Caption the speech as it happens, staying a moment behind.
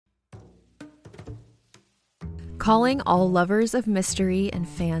Calling all lovers of mystery and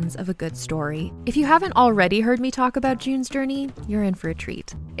fans of a good story. If you haven't already heard me talk about June's Journey, you're in for a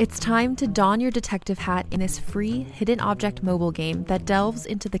treat. It's time to don your detective hat in this free hidden object mobile game that delves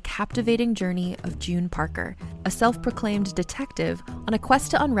into the captivating journey of June Parker, a self-proclaimed detective on a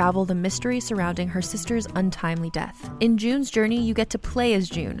quest to unravel the mystery surrounding her sister's untimely death. In June's Journey, you get to play as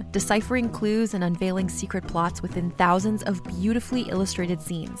June, deciphering clues and unveiling secret plots within thousands of beautifully illustrated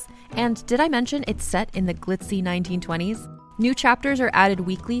scenes. And did I mention it's set in the glitzy 1920s? New chapters are added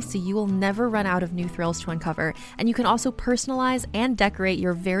weekly, so you will never run out of new thrills to uncover, and you can also personalize and decorate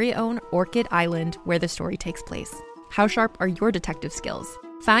your very own Orchid Island where the story takes place. How sharp are your detective skills?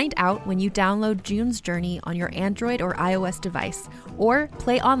 Find out when you download June's Journey on your Android or iOS device, or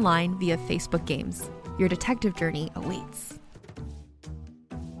play online via Facebook Games. Your detective journey awaits.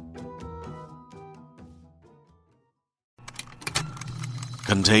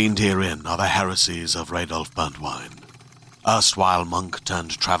 Contained herein are the heresies of Radolf Burntwine, erstwhile monk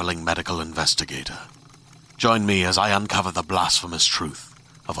turned traveling medical investigator. Join me as I uncover the blasphemous truth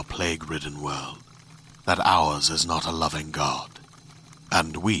of a plague-ridden world, that ours is not a loving God,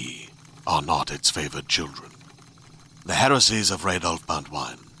 and we are not its favored children. The heresies of Radolf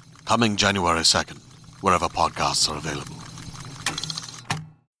Burntwine, coming January 2nd, wherever podcasts are available.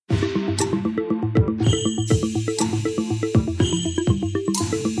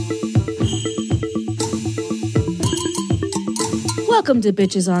 Welcome to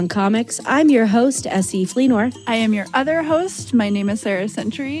Bitches on Comics. I'm your host, S.E. Fleenor. I am your other host. My name is Sarah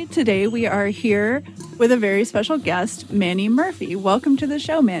Century. Today we are here with a very special guest, Manny Murphy. Welcome to the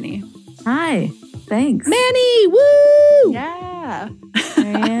show, Manny. Hi. Thanks. Manny, woo! Yeah.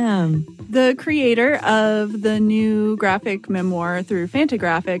 I am. The creator of the new graphic memoir through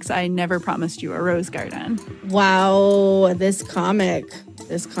Fantagraphics, I Never Promised You a Rose Garden. Wow, this comic,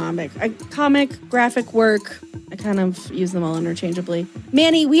 graphic work, I kind of use them all interchangeably.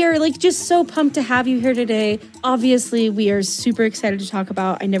 Manny, we are just so pumped to have you here today. Obviously, we are super excited to talk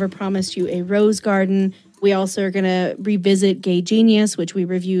about I Never Promised You a Rose Garden. We also are going to revisit Gay Genius, which we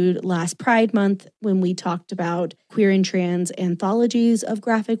reviewed last Pride Month when we talked about queer and trans anthologies of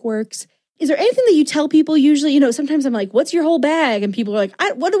graphic works. Is there anything that you tell people usually? Sometimes I'm like, what's your whole bag? And people are like,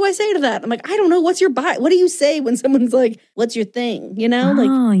 what do I say to that? I'm like, I don't know. What's your buy? What do you say when someone's like, what's your thing?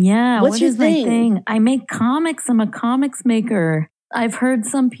 Oh, yeah. What's your thing? My thing? I make comics. I'm a comics maker. I've heard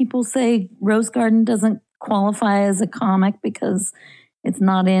some people say Rose Garden doesn't qualify as a comic because it's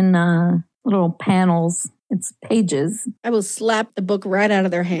not in little panels. It's pages. I will slap the book right out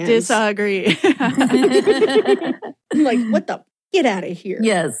of their hands. Disagree. I'm like, what the? Get out of here.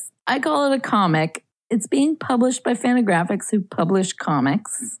 Yes. I call it a comic. It's being published by Fantagraphics, who publish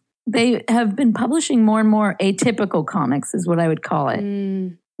comics. They have been publishing more and more atypical comics, is what I would call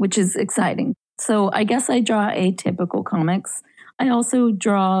it, which is exciting. So I guess I draw atypical comics. I also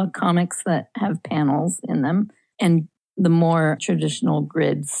draw comics that have panels in them and the more traditional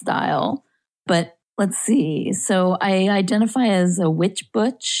grid style. But let's see. So I identify as a witch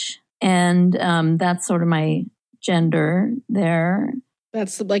butch, and that's sort of my gender there.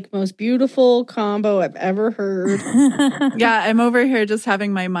 That's the most beautiful combo I've ever heard. Yeah, I'm over here just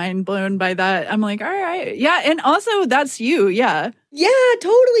having my mind blown by that. I'm like, all right. Yeah, and also that's you. Yeah. Yeah,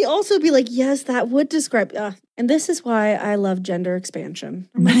 totally. Also be like, yes, that would describe. And this is why I love gender expansion.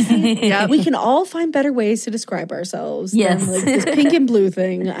 Yeah, we can all find better ways to describe ourselves. Yes. Than this pink and blue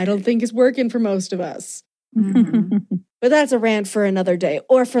thing. I don't think is working for most of us. Mm-hmm. But that's a rant for another day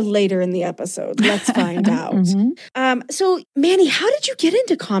or for later in the episode. Let's find out. So, Manny, how did you get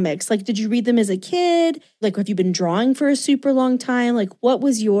into comics? Did you read them as a kid? Have you been drawing for a super long time? What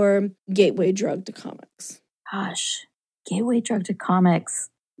was your gateway drug to comics? Gosh, gateway drug to comics.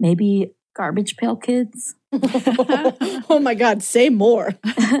 Maybe Garbage Pail Kids? Oh my God, say more.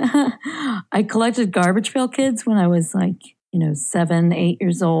 I collected Garbage Pail Kids when I was 7, 8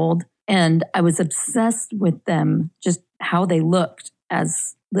 years old. And I was obsessed with them, just how they looked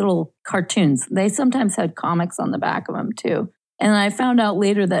as little cartoons. They sometimes had comics on the back of them, too. And I found out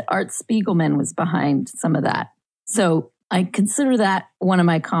later that Art Spiegelman was behind some of that. So I consider that one of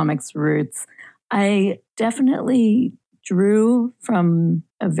my comics roots. I definitely drew from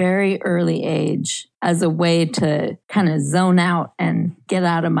a very early age as a way to kind of zone out and get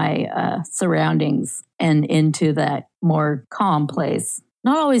out of my surroundings and into that more calm place.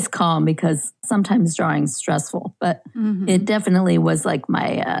 Not always calm because sometimes drawing's stressful, but it definitely was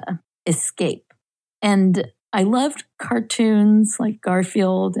my escape. And I loved cartoons like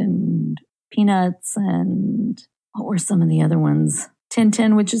Garfield and Peanuts and what were some of the other ones?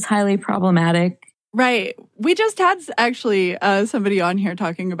 Tintin, which is highly problematic. Right. We just had actually somebody on here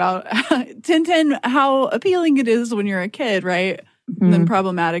talking about Tintin, how appealing it is when you're a kid, right? And then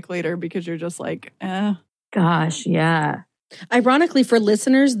problematic later because you're just like, eh. Gosh, yeah. Ironically, for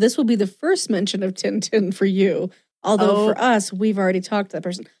listeners, this will be the first mention of Tintin for you. Although for us, we've already talked to that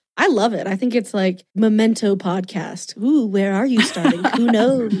person. I love it. I think it's like Memento podcast. Ooh, where are you starting? Who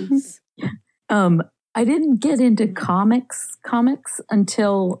knows? I didn't get into comics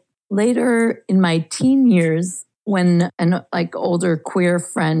until later in my teen years when an older queer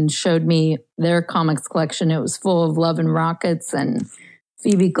friend showed me their comics collection. It was full of Love and Rockets and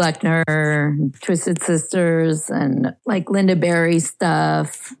Phoebe Gleckner, Twisted Sisters, and like Linda Berry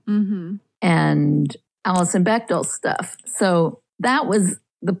stuff and Alison Bechdel stuff. So that was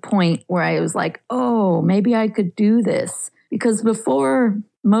the point where I was like, oh, maybe I could do this. Because before,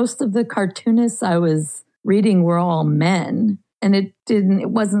 most of the cartoonists I was reading were all men. And it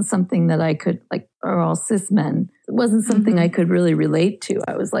wasn't something that I could, or all cis men. It wasn't something I could really relate to.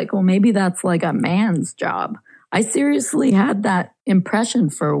 I was like, well, maybe that's like a man's job. I seriously had that impression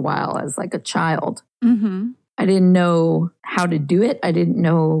for a while as like a child. I didn't know how to do it. I didn't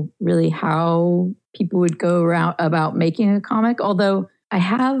know really how people would go around about making a comic. Although I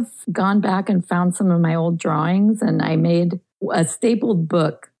have gone back and found some of my old drawings and I made a stapled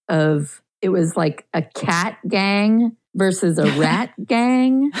book of, it was like a cat gang versus a rat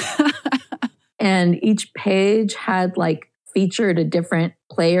gang. And each page had like featured a different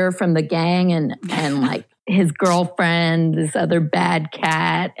player from the gang and like his girlfriend, this other bad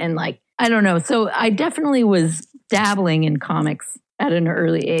cat. And like, I don't know. So I definitely was dabbling in comics at an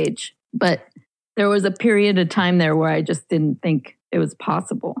early age, but there was a period of time there where I just didn't think it was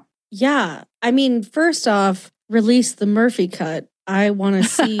possible. Yeah. I mean, first off, release the Murphy cut. I want to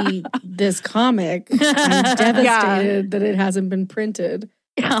see this comic. I'm devastated that it hasn't been printed.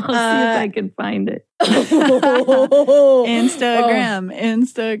 I'll see if I can find it. Instagram.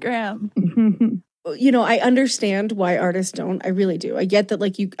 You know, I understand why artists don't. I really do. I get that,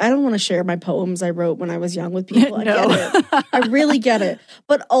 like, I don't want to share my poems I wrote when I was young with people. I get it. I really get it.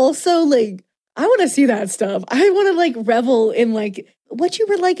 But also, like, I want to see that stuff. I want to, like, revel in, like, what you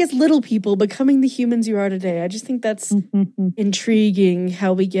were like as little people becoming the humans you are today. I just think that's intriguing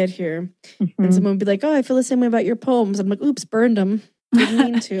how we get here. And someone would be like, oh, I feel the same way about your poems. I'm like, oops, burned them. Didn't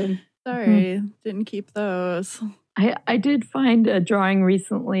mean to. Sorry, didn't keep those. I did find a drawing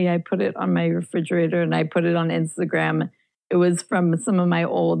recently. I put it on my refrigerator and I put it on Instagram. It was from some of my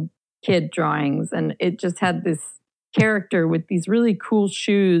old kid drawings. And it just had this character with these really cool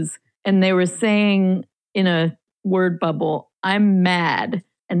shoes. And they were saying in a word bubble, I'm mad.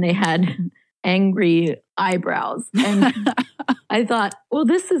 And they had angry eyebrows. And I thought, well,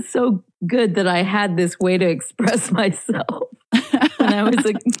 this is so good that I had this way to express myself when I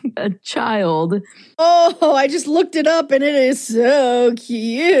was a child. Oh, I just looked it up and it is so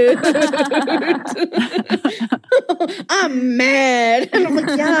cute. I'm mad. And I'm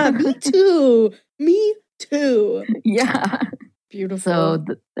like, yeah, me too. Me too. Yeah. Beautiful. So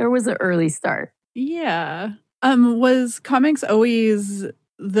there was an early start. Yeah. Was comics always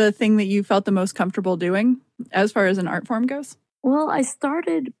the thing that you felt the most comfortable doing as far as an art form goes? Well, I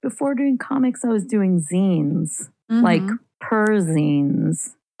started, before doing comics, I was doing zines, like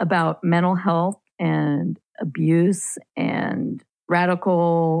zines about mental health and abuse and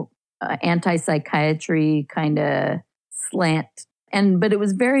radical anti-psychiatry kind of slant. But it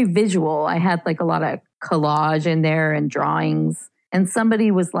was very visual. I had like a lot of collage in there and drawings. And somebody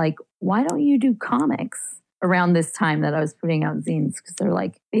was like, why don't you do comics around this time that I was putting out zines? Because they're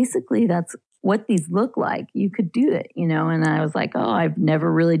like, basically that's what these look like. You could do it, you know? And I was like, oh, I've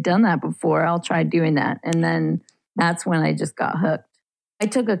never really done that before. I'll try doing that. And then that's when I just got hooked. I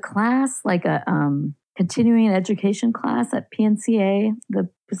took a class, like a continuing education class at PNCA, the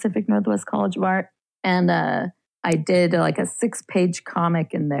Pacific Northwest College of Art. And I did like a 6-page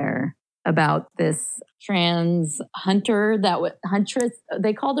comic in there about this trans hunter huntress.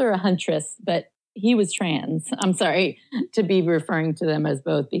 They called her a huntress, but he was trans. I'm sorry to be referring to them as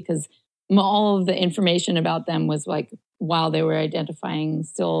both because all of the information about them was like while they were identifying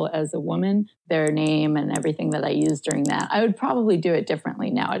still as a woman, their name and everything that I used during that. I would probably do it differently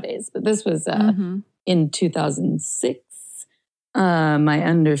nowadays, but this was in 2006. My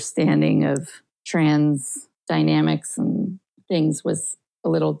understanding of trans dynamics and things was a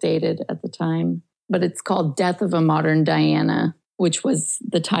little dated at the time, but it's called Death of a Modern Diana, which was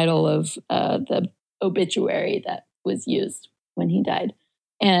the title of the obituary that was used when he died.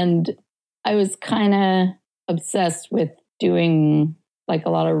 And I was kind of obsessed with doing like a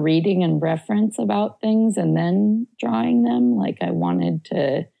lot of reading and reference about things and then drawing them. Like I wanted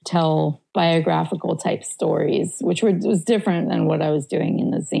to tell biographical type stories, which was different than what I was doing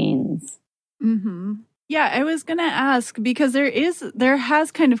in the zines. Mm-hmm. Yeah, I was going to ask because there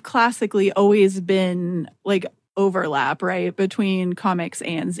has kind of classically always been like overlap, right, between comics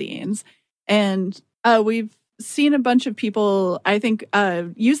and zines. And we've seen a bunch of people, I think,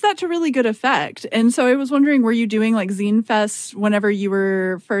 use that to really good effect. And so I was wondering, were you doing like Zine Fest whenever you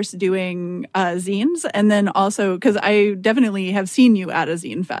were first doing zines? And then also, because I definitely have seen you at a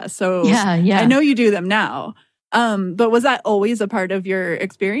Zine Fest. So yeah. I know you do them now. But was that always a part of your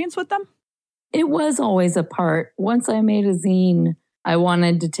experience with them? It was always a part. Once I made a zine, I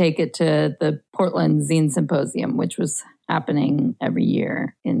wanted to take it to the Portland Zine Symposium, which was happening every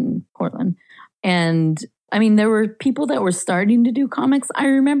year in Portland. And I mean, there were people that were starting to do comics. I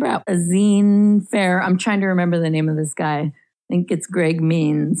remember at a zine fair, I'm trying to remember the name of this guy. I think it's Greg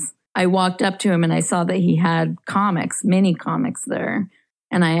Means. I walked up to him and I saw that he had comics, mini comics there.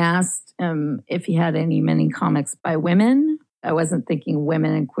 And I asked him if he had any mini comics by women. I wasn't thinking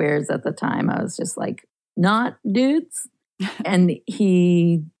women and queers at the time. I was just like, not dudes. And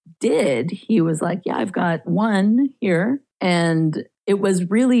he did. He was like, yeah, I've got one here. And it was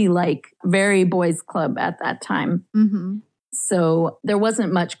really like very boys club at that time. Mm-hmm. So there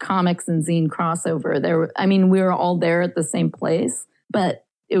wasn't much comics and zine crossover. We were all there at the same place, but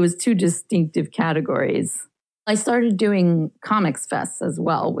it was two distinctive categories. I started doing Comics Fest as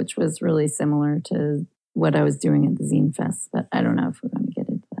well, which was really similar to what I was doing at the Zine Fest, but I don't know if we're going to get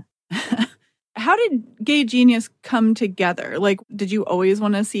into that. How did Gay Genius come together? Like, did you always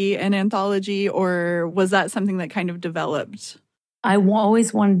want to see an anthology, or was that something that kind of developed? I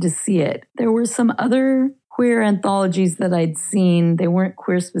always wanted to see it. There were some other queer anthologies that I'd seen. They weren't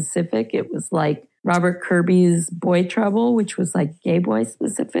queer specific. It was like Robert Kirby's Boy Trouble, which was like gay boy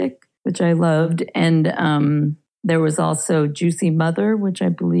specific, which I loved. And there was also Juicy Mother, which I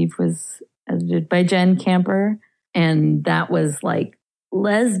believe was edited by Jen Camper. And that was like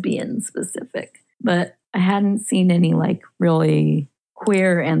lesbian specific. But I hadn't seen any like really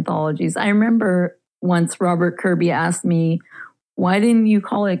queer anthologies. I remember once Robert Kirby asked me, why didn't you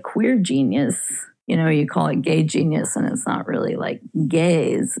call it Queer Genius? You know, you call it Gay Genius and it's not really like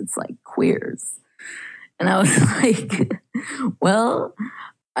gays, it's like queers. And I was like, well,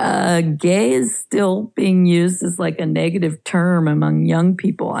 gay is still being used as like a negative term among young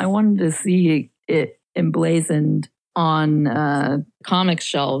people. I wanted to see it emblazoned on comic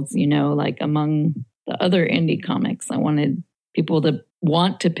shelves, you know, like among the other indie comics. I wanted people to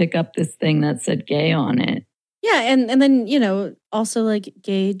want to pick up this thing that said gay on it. Yeah, and then, you know, also like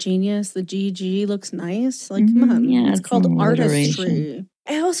Gay Genius, the GG looks nice. Like, come on. Yeah, it's called artistry.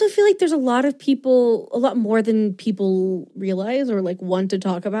 I also feel like there's a lot of people, a lot more than people realize or like want to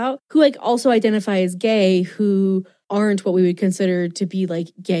talk about, who like also identify as gay, who aren't what we would consider to be like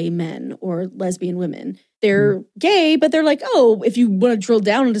gay men or lesbian women. They're gay, but they're like, oh, if you want to drill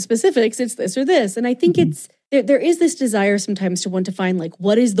down into specifics, it's this or this. And I think it's, there is this desire sometimes to want to find like,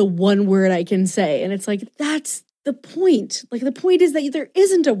 what is the one word I can say? And it's like, that's the point. Like the point is that there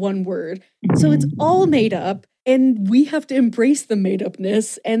isn't a one word. So it's all made up. And we have to embrace the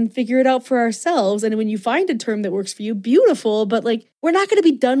made-upness and figure it out for ourselves. And when you find a term that works for you, beautiful. But like, we're not going to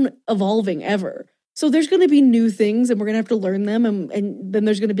be done evolving ever. So there's going to be new things and we're going to have to learn them. And then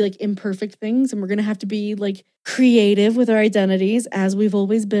there's going to be like imperfect things. And we're going to have to be like creative with our identities as we've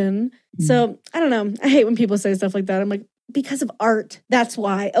always been. So I don't know. I hate when people say stuff like that. I'm like, because of art. That's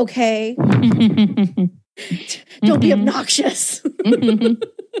why. Okay. Don't be obnoxious.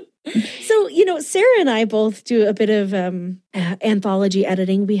 So, you know, Sarah and I both do a bit of anthology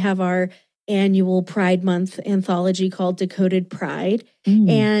editing. We have our annual Pride Month anthology called Decoded Pride.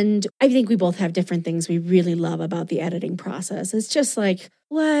 And I think we both have different things we really love about the editing process. It's just like,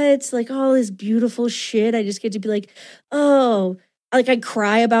 what? Like all this beautiful shit. I just get to be like, oh, like I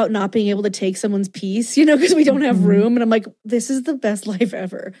cry about not being able to take someone's piece, you know, because we don't have room. And I'm like, this is the best life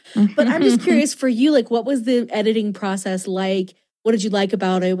ever. But I'm just curious for you, like, what was the editing process like? What did you like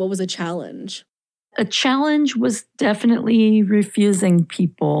about it? What was a challenge? A challenge was definitely refusing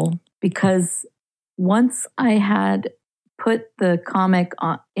people, because once I had put the comic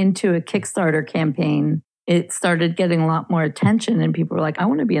into a Kickstarter campaign, it started getting a lot more attention and people were like, I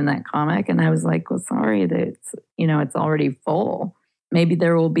want to be in that comic. And I was like, well, sorry, it's already full. Maybe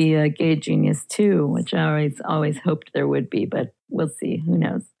there will be a Gay Genius 2, which I always hoped there would be, but we'll see. Who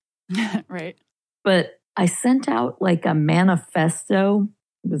knows? Right. But I sent out like a manifesto.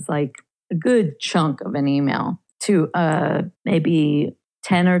 It was like a good chunk of an email to maybe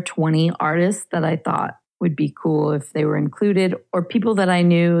 10 or 20 artists that I thought would be cool if they were included, or people that I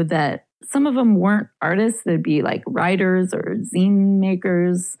knew that some of them weren't artists. They'd be like writers or zine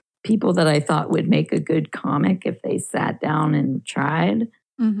makers, people that I thought would make a good comic if they sat down and tried.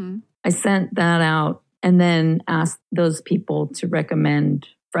 Mm-hmm. I sent that out and then asked those people to recommend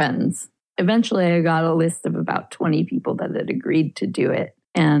friends. Eventually, I got a list of about 20 people that had agreed to do it.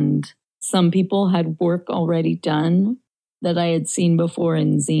 And some people had work already done that I had seen before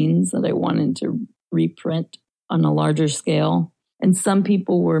in zines that I wanted to reprint on a larger scale. And some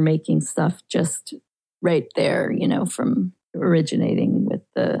people were making stuff just right there, from originating with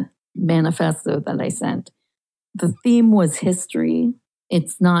the manifesto that I sent. The theme was history.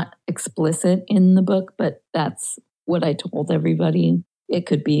 It's not explicit in the book, but that's what I told everybody. It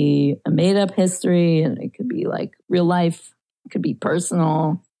could be a made-up history, and it could be like real life. It could be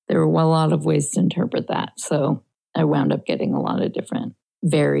personal. There were a lot of ways to interpret that. So I wound up getting a lot of different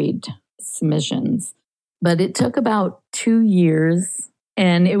varied submissions. But it took about 2 years,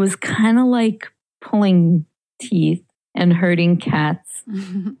 and it was kind of like pulling teeth and herding cats.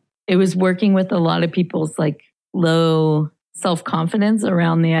 It was working with a lot of people's like low self-confidence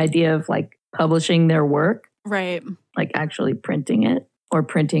around the idea of like publishing their work. Right. Like actually printing it or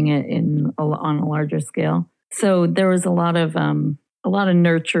printing it on a larger scale. So there was a lot of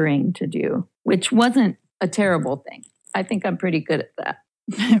nurturing to do, which wasn't a terrible thing. I think I'm pretty good at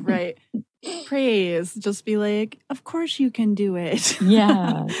that. Right. Praise. Just be like, of course you can do it.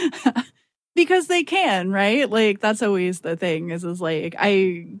 Yeah. Because they can, right? Like, that's always the thing is like,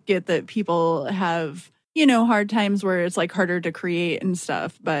 I get that people have, hard times where it's like harder to create and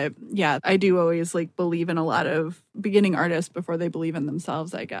stuff. But yeah, I do always like believe in a lot of beginning artists before they believe in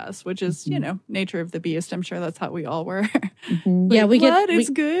themselves, I guess, which is, nature of the beast. I'm sure that's how we all were. Mm-hmm. Yeah, it's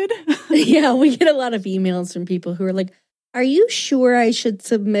good. Yeah, we get a lot of emails from people who are like, are you sure I should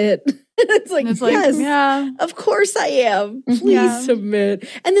submit? It's like, yes, yeah, of course I am. Please submit.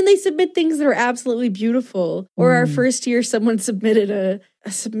 And then they submit things that are absolutely beautiful. Or our first year, someone submitted a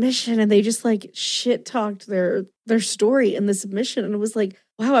submission and they just like shit talked their story in the submission. And it was like,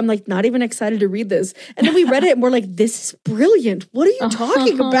 wow, I'm like not even excited to read this. And then we read it and we're like, this is brilliant. What are you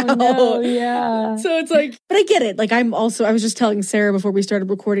talking about? No, yeah. So it's like, but I get it. Like I was just telling Sarah before we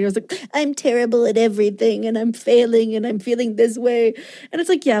started recording, I was like, I'm terrible at everything and I'm failing and I'm feeling this way. And it's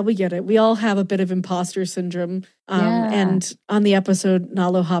like, yeah, we get it. We all have a bit of imposter syndrome. And on the episode,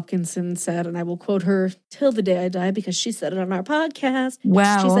 Nalo Hopkinson said, and I will quote her till the day I die because she said it on our podcast.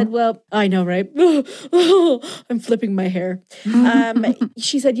 Wow. She said, well, I know, right? I'm flipping my hair.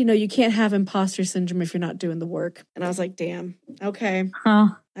 She said, you can't have imposter syndrome if you're not doing the work. And I was like, damn, okay.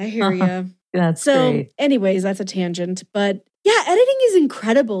 I hear you. That's so great. Anyways, that's a tangent. But yeah, editing is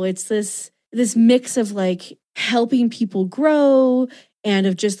incredible. It's this mix of like helping people grow and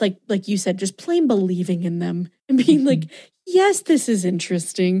of just like you said, just plain believing in them and being like, yes, this is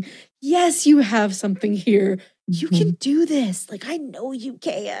interesting. Yes, you have something here. You can do this. Like, I know you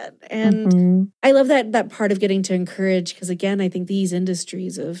can. And I love that part of getting to encourage, because again, I think these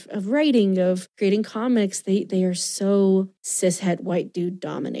industries of writing, of creating comics, they are so cishet white dude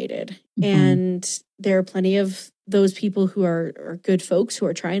dominated. And there are plenty of those people who are good folks who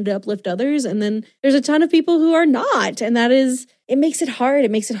are trying to uplift others. And then there's a ton of people who are not. And that is, it makes it hard.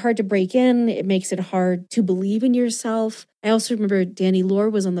 It makes it hard to break in. It makes it hard to believe in yourself. I also remember Danny Lore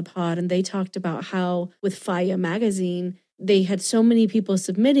was on the pod and they talked about how with Faya magazine, they had so many people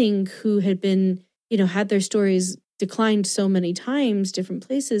submitting who had been, had their stories declined so many times, different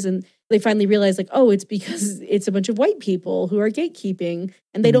places. And they finally realized like, oh, it's because it's a bunch of white people who are gatekeeping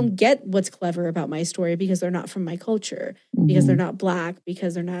and they don't get what's clever about my story because they're not from my culture, because they're not Black,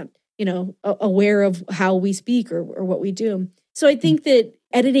 because they're not, aware of how we speak or what we do. So I think that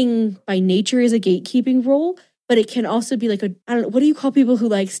editing by nature is a gatekeeping role, but it can also be like what do you call people who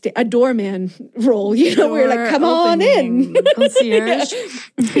like a doorman role, where you're like, come on in. Concierge.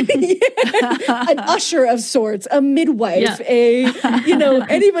 An usher of sorts, a midwife,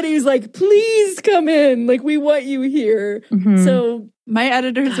 anybody who's like, please come in. Like, we want you here. So my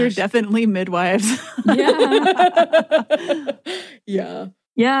editors are definitely midwives. Yeah.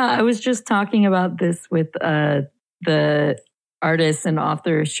 Yeah, I was just talking about this with the artist and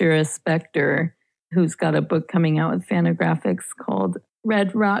author Shira Spector, who's got a book coming out with Fantagraphics called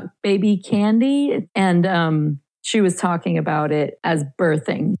Red Rock Baby Candy. And she was talking about it as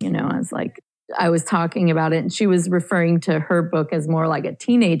birthing, as like I was talking about it, and she was referring to her book as more like a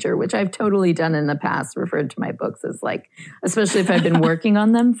teenager, which I've totally done in the past, referred to my books as like, especially if I've been working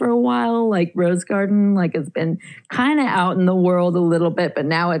on them for a while, like Rose Garden, like it's been kind of out in the world a little bit, but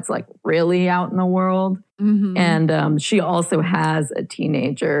now it's like really out in the world. Mm-hmm. And she also has a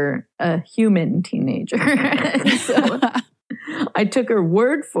teenager, a human teenager. So I took her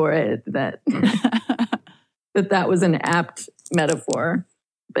word for it that that was an apt metaphor.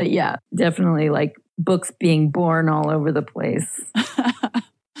 But yeah, definitely like books being born all over the place.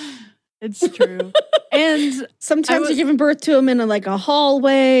 It's true. And sometimes you're giving birth to them in a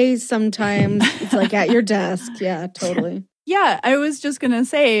hallway. Sometimes it's like at your desk. Yeah, totally. Yeah, I was just going to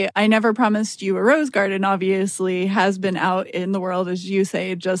say, I Never Promised You a Rose Garden obviously has been out in the world, as you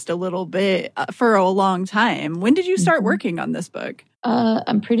say, just a little bit for a long time. When did you start working on this book?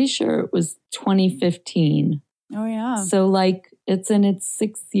 I'm pretty sure it was 2015. Oh, yeah. So like it's in its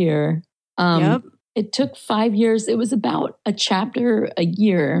 6th year. Yep. It took 5 years. It was about a chapter a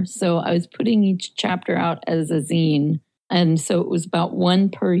year. So I was putting each chapter out as a zine. And so it was about one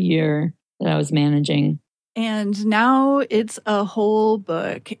per year that I was managing. And now it's a whole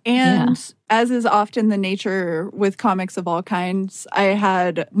book. And as is often the nature with comics of all kinds, I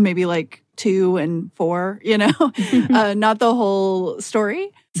had maybe like 2 and 4, not the whole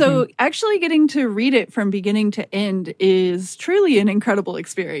story. So actually getting to read it from beginning to end is truly an incredible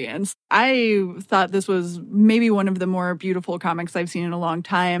experience. I thought this was maybe one of the more beautiful comics I've seen in a long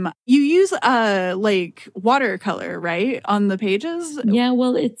time. You use like watercolor, right, on the pages? Yeah,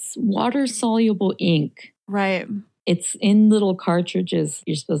 well, it's water-soluble ink. Right. It's in little cartridges.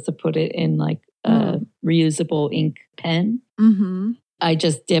 You're supposed to put it in like a reusable ink pen. Mm-hmm. I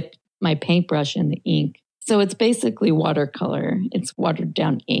just dip my paintbrush in the ink. So it's basically watercolor. It's watered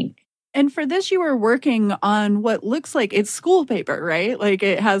down ink. And for this, you were working on what looks like it's school paper, right? Like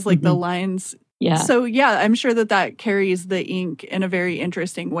it has like the lines. Yeah. So yeah, I'm sure that carries the ink in a very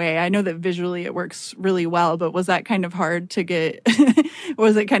interesting way. I know that visually it works really well, but was that kind of hard to get?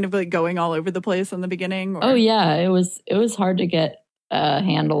 Was it kind of like going all over the place in the beginning? Or? Oh yeah, it was hard to get a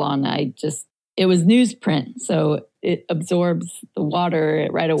handle on. It was newsprint, so it absorbs the water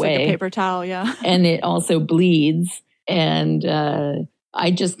right away. It's like a paper towel, yeah. And it also bleeds. And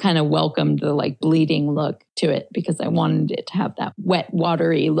I just kind of welcomed the like bleeding look to it because I wanted it to have that wet,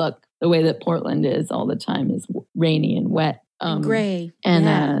 watery look. The way that Portland is all the time is rainy and wet. Gray.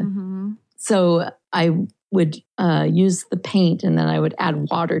 And so I would use the paint and then I would add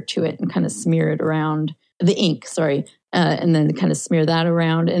water to it and kind of smear it around. The ink, sorry. And then kind of smear that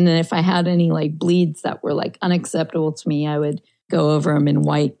around. And then if I had any like bleeds that were like unacceptable to me, I would go over them in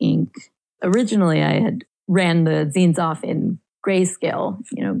white ink. Originally, I had ran the zines off in grayscale,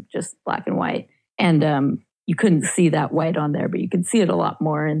 just black and white. And you couldn't see that white on there, but you could see it a lot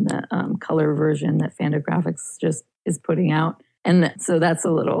more in the color version that Fantagraphics just is putting out. And so that's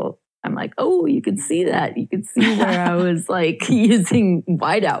a little, I'm like, oh, you can see that. You could see where I was like using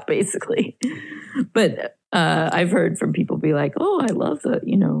whiteout basically. But I've heard from people be like, oh, I love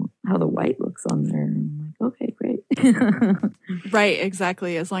how the white looks on there. And I'm like, okay, great. Right,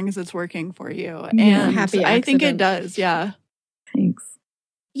 exactly. As long as it's working for you. And happy I think it accident. does, yeah. Thanks.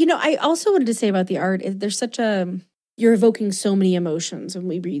 I also wanted to say about the art, there's you're evoking so many emotions when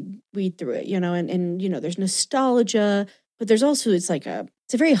we read through it, and there's nostalgia, but there's also, it's a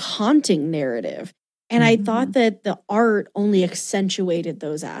very haunting narrative. And I thought that the art only accentuated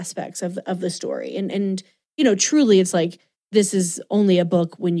those aspects of the story. And truly it's like, this is only a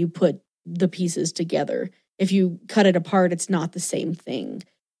book when you put the pieces together. If you cut it apart, it's not the same thing.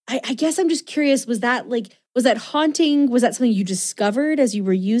 I guess I'm just curious, was that haunting? Was that something you discovered as you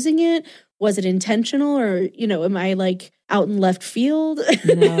were using it? Was it intentional or, am I like out in left field?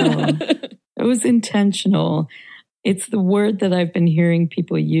 No, it was intentional. It's the word that I've been hearing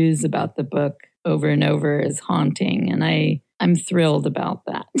people use about the book over and over is haunting. And I'm thrilled about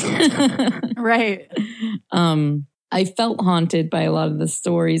that. Right. I felt haunted by a lot of the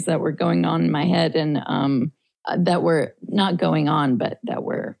stories that were going on in my head and that were not going on, but that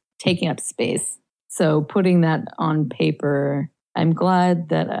were taking up space. So putting that on paper, I'm glad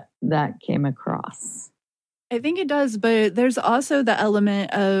that that came across. I think it does, but there's also the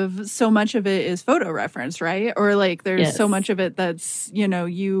element of so much of it is photo reference, right? Or like there's so much of it that's,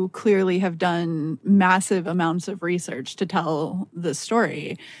 you clearly have done massive amounts of research to tell the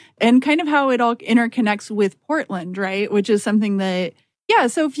story and kind of how it all interconnects with Portland, right? Which is something that,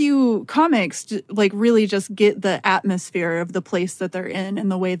 so few comics like really just get the atmosphere of the place that they're in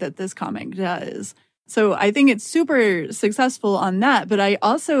the way that this comic does. So I think it's super successful on that. But I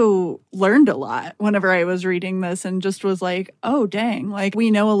also learned a lot whenever I was reading this and just was like, oh, dang, like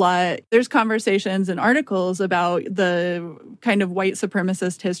we know a lot. There's conversations and articles about the kind of white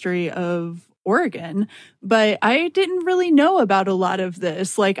supremacist history of Oregon, but I didn't really know about a lot of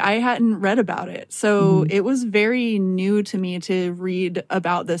this. Like I hadn't read about it. So it was very new to me to read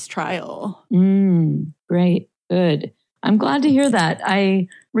about this trial. Great. Good. I'm glad to hear that. I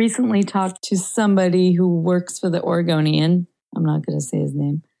recently talked to somebody who works for the Oregonian. I'm not going to say his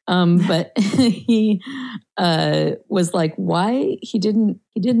name. But he was like, why he didn't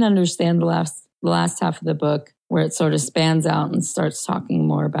understand the last half of the book where it sort of spans out and starts talking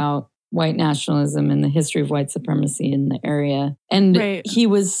more about white nationalism and the history of white supremacy in the area. And he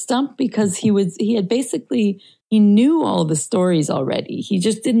was stumped because he knew all the stories already. He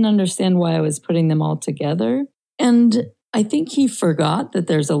just didn't understand why I was putting them all together. And I think he forgot that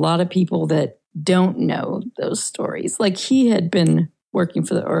there's a lot of people that don't know those stories. Like he had been working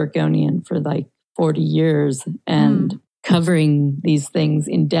for the Oregonian for like 40 years and covering these things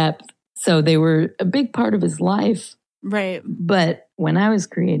in depth. So they were a big part of his life. Right. But when I was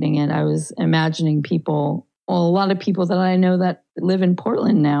creating it, I was imagining people, a lot of people that I know that live in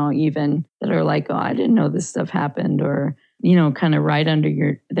Portland now even, that are like, oh, I didn't know this stuff happened, or, kind of right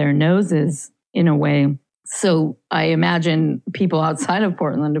under their noses in a way. So I imagine people outside of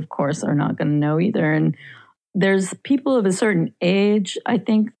Portland, of course, are not going to know either. And there's people of a certain age, I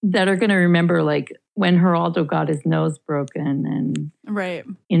think, that are going to remember like when Geraldo got his nose broken. And,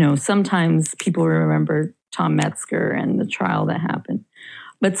 sometimes people remember Tom Metzger and the trial that happened.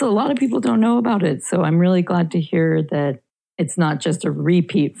 But so a lot of people don't know about it. So I'm really glad to hear that it's not just a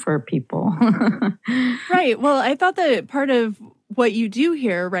repeat for people. Right. Well, I thought that part of what you do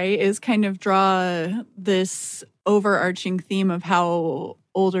here, right, is kind of draw this overarching theme of how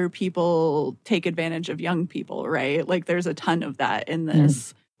older people take advantage of young people, right? Like there's a ton of that in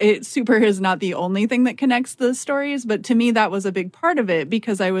this. Super is not the only thing that connects the stories, but to me that was a big part of it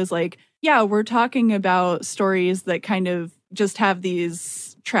because I was like, yeah, we're talking about stories that kind of just have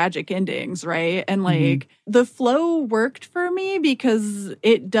these tragic endings, right? And like the flow worked for me because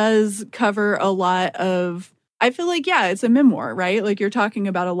it does cover a lot of, I feel like, yeah, it's a memoir, right? Like you're talking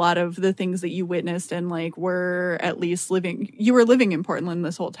about a lot of the things that you witnessed and like were at least you were living in Portland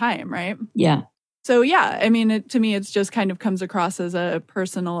this whole time, right? Yeah. So yeah, I mean, to me, it's just kind of comes across as a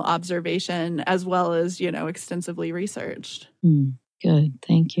personal observation as well as, extensively researched. Good.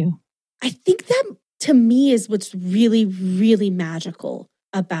 Thank you. I think that to me is what's really, really magical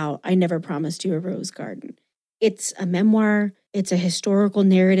about I Never Promised You a Rose Garden. It's a memoir. It's a historical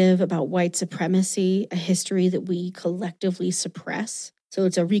narrative about white supremacy, a history that we collectively suppress. So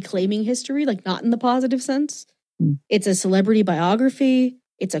it's a reclaiming history, like not in the positive sense. It's a celebrity biography.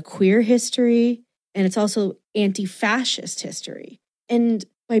 It's a queer history. And it's also anti-fascist history. And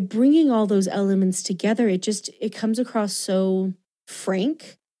by bringing all those elements together, it comes across so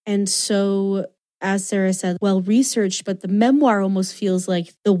frank and so, as Sarah said, well-researched. But the memoir almost feels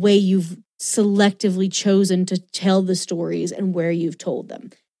like the way you've selectively chosen to tell the stories and where you've told them.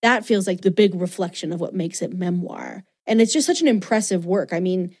 That feels like the big reflection of what makes it memoir. And it's just such an impressive work. I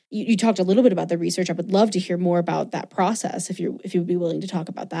mean, you talked a little bit about the research. I would love to hear more about that process if you would be willing to talk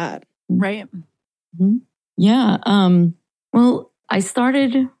about that. Right. Yeah. Well, I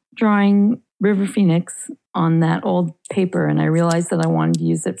started drawing River Phoenix on that old paper and I realized that I wanted to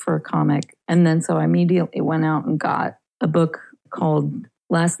use it for a comic. And then so I immediately went out and got a book called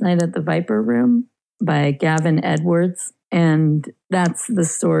Last Night at the Viper Room by Gavin Edwards. And that's the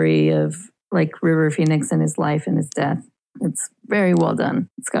story of like River Phoenix and his life and his death. It's very well done.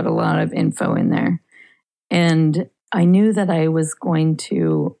 It's got a lot of info in there. And I knew that I was going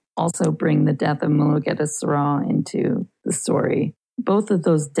to also bring the death of Mulugeta Seraw into the story. Both of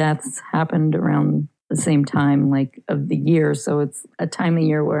those deaths happened around the same time, like of the year. So it's a time of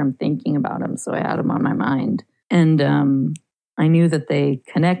year where I'm thinking about them. So I had them on my mind. And I knew that they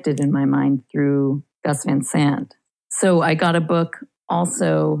connected in my mind through Gus Van Sant. So I got a book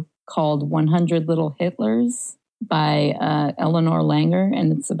also called 100 Little Hitlers by Eleanor Langer.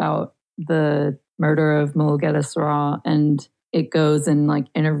 And it's about the murder of Mulugeta Seraw. And it goes and like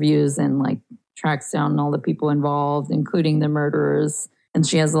interviews and like tracks down all the people involved, including the murderers. And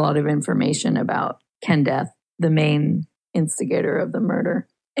she has a lot of information about Ken Death, the main instigator of the murder.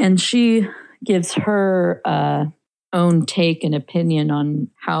 And she gives her own take and opinion on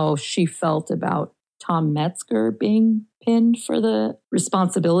how she felt about Tom Metzger being pinned for the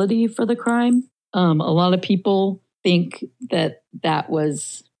responsibility for the crime. A lot of people think that that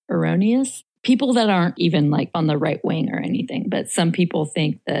was erroneous. People that aren't even like on the right wing or anything, but some people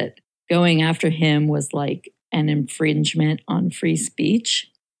think that going after him was like an infringement on free speech.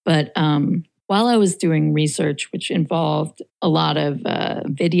 But while I was doing research, which involved a lot of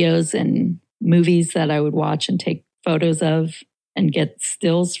videos and movies that I would watch and take photos of and get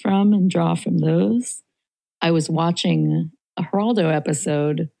stills from and draw from those, I was watching a Geraldo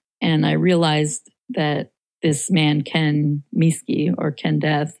episode and I realized that this man, Ken Miski, or Ken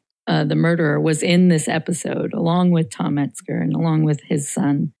Death, the murderer, was in this episode along with Tom Metzger and along with his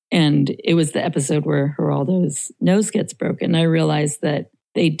son. And it was the episode where Geraldo's nose gets broken. I realized that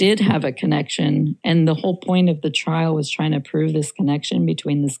they did have a connection. And the whole point of the trial was trying to prove this connection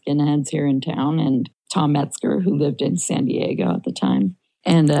between the skinheads here in town and Tom Metzger, who lived in San Diego at the time.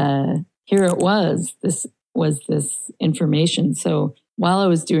 And here it was. This was this information. So while I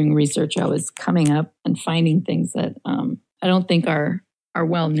was doing research, I was coming up and finding things that I don't think are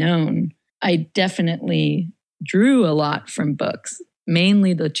well known. I definitely drew a lot from books,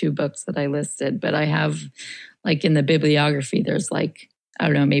 mainly the 2 books that I listed. But I have, like in the bibliography, there's like, I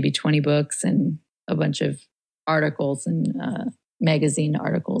don't know, maybe 20 books and a bunch of articles and magazine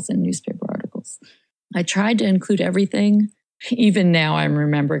articles and newspaper articles. I tried to include everything. Even now, I'm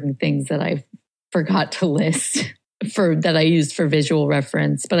remembering things that I forgot to list that I used for visual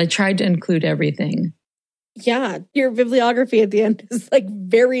reference, but I tried to include everything. Yeah, your bibliography at the end is like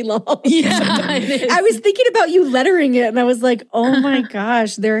very long. Yeah, I was thinking about you lettering it and I was like, oh my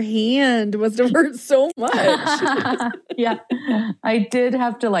gosh, their hand must have hurt so much. Yeah, I did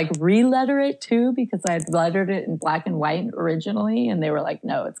have to like re-letter it too because I had lettered it in black and white originally and they were like,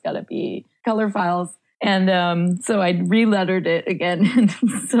 no, it's got to be color files. And so I re-lettered it again.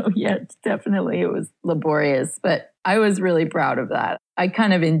 So yeah, definitely it was laborious, but I was really proud of that. I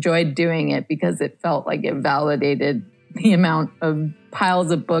kind of enjoyed doing it because it felt like it validated the amount of piles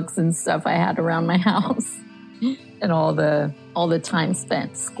of books and stuff I had around my house and all the time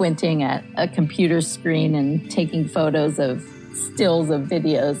spent squinting at a computer screen and taking photos of stills of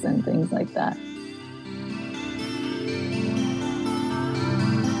videos and things like that.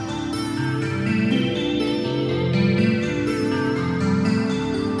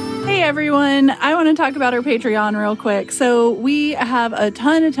 Hey everyone, I want to talk about our Patreon real quick. So we have a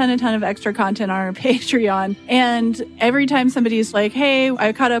ton of extra content on our Patreon. And every time somebody's like, hey,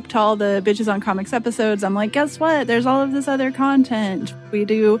 I caught up to all the Bitches on Comics episodes, I'm like, guess what? There's all of this other content. We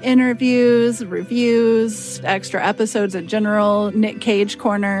do interviews, reviews, extra episodes in general, Nick Cage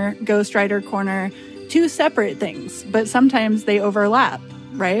Corner, Ghost Rider Corner, 2 separate things, but sometimes they overlap,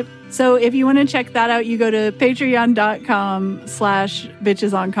 right? So if you want to check that out, you go to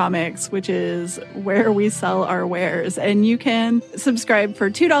patreon.com/bitchesoncomics, which is where we sell our wares. And you can subscribe for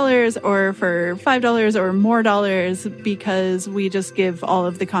 $2 or for $5 or more dollars because we just give all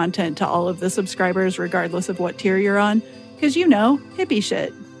of the content to all of the subscribers, regardless of what tier you're on. Because hippie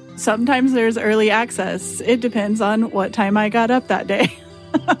shit. Sometimes there's early access. It depends on what time I got up that day.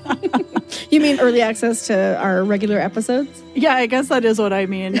 You mean early access to our regular episodes? Yeah, I guess that is what I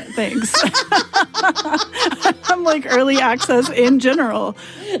mean. Thanks. I'm like early access in general.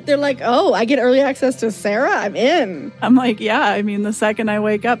 They're like, oh, I get early access to Sarah? I'm in. I'm like, yeah, I mean, the second I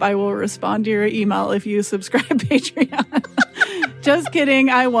wake up, I will respond to your email if you subscribe Patreon. Just kidding,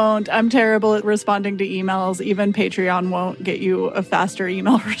 I won't. I'm terrible at responding to emails. Even Patreon won't get you a faster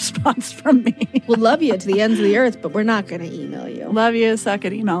email response from me. We'll love you to the ends of the earth, but we're not going to email you. Love you, suck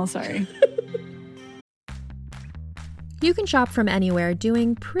at email, sorry. You can shop from anywhere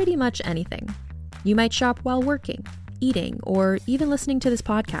doing pretty much anything. You might shop while working, eating, or even listening to this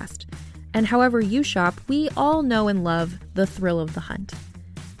podcast. And however you shop, we all know and love the thrill of the hunt.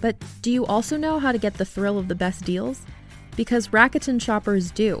 But do you also know how to get the thrill of the best deals? Because Rakuten shoppers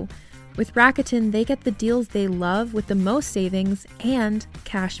do. With Rakuten, they get the deals they love with the most savings and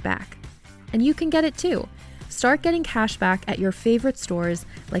cash back. And you can get it too. Start getting cash back at your favorite stores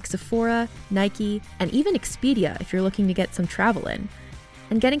like Sephora, Nike, and even Expedia if you're looking to get some travel in.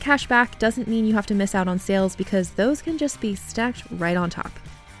 And getting cash back doesn't mean you have to miss out on sales because those can just be stacked right on top.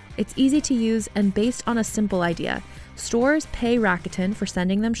 It's easy to use and based on a simple idea. Stores pay Rakuten for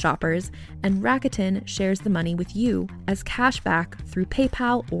sending them shoppers, and Rakuten shares the money with you as cash back through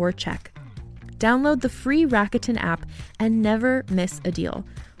PayPal or check. Download the free Rakuten app and never miss a deal.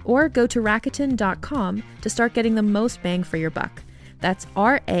 Or go to Rakuten.com to start getting the most bang for your buck. That's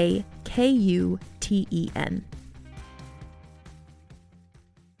Rakuten.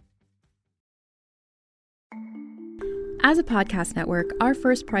 As a podcast network, our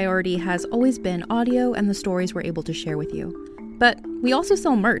first priority has always been audio and the stories we're able to share with you. But we also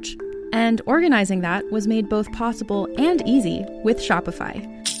sell merch, and organizing that was made both possible and easy with Shopify.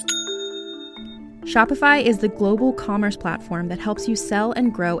 Shopify is the global commerce platform that helps you sell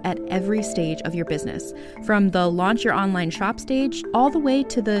and grow at every stage of your business. From the launch your online shop stage, all the way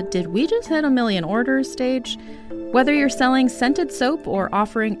to the did we just hit 1 million orders stage? Whether you're selling scented soap or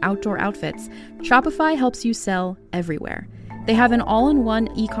offering outdoor outfits, Shopify helps you sell everywhere. They have an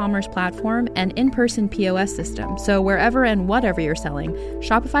all-in-one e-commerce platform and in-person POS system, so wherever and whatever you're selling,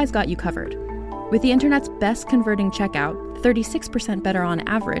 Shopify's got you covered. With the internet's best converting checkout, 36% better on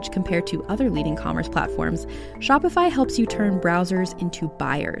average compared to other leading commerce platforms, Shopify helps you turn browsers into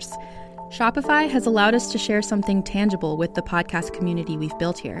buyers. Shopify has allowed us to share something tangible with the podcast community we've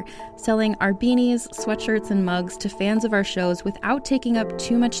built here, selling our beanies, sweatshirts, and mugs to fans of our shows without taking up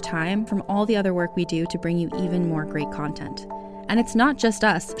too much time from all the other work we do to bring you even more great content. And it's not just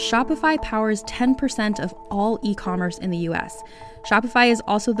us. Shopify powers 10% of all e-commerce in the US. Shopify is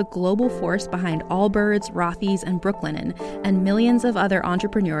also the global force behind Allbirds, Rothy's, and Brooklinen, and millions of other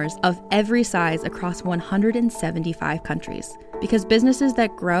entrepreneurs of every size across 175 countries. Because businesses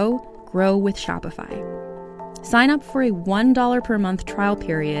that grow with Shopify. Sign up for a $1 per month trial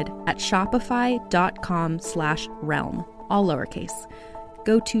period at shopify.com/realm, all lowercase.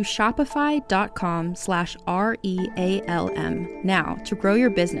 Go to shopify.com/REALM now to grow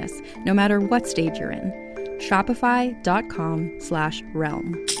your business, no matter what stage you're in.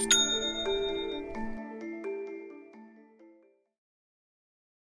 Shopify.com/realm.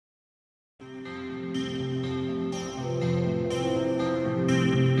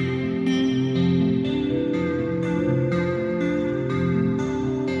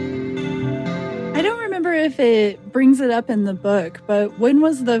 If it brings it up in the book, but when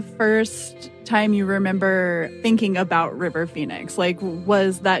was the first time you remember thinking about River Phoenix? Like,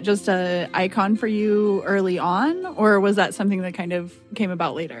 was that just an icon for you early on, or was that something that kind of came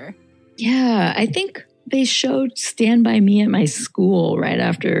about later? Yeah, I think they showed Stand By Me at my school right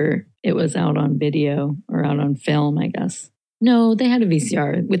after it was out on video or out on film, I guess. No, they had a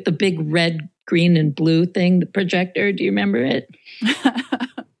VCR with the big red, green, and blue thing, the projector. Do you remember it?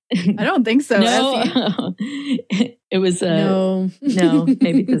 I don't think so. No, it was no.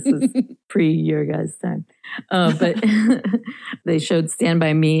 Maybe this is pre your guys' time. But they showed Stand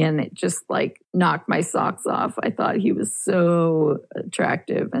By Me, and it just like knocked my socks off. I thought he was so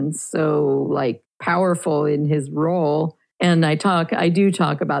attractive and so like powerful in his role. And I do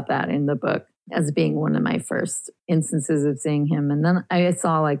talk about that in the book as being one of my first instances of seeing him. And then I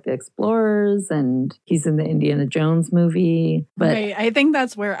saw like The Explorers, and he's in the Indiana Jones movie. But right. I think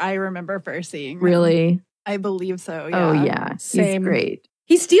that's where I remember first seeing him. Really? I believe so, yeah. Oh, yeah. Same. He's great.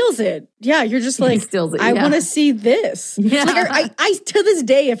 He steals it. Yeah, you're just like, I want to see this. Yeah. Like, I to this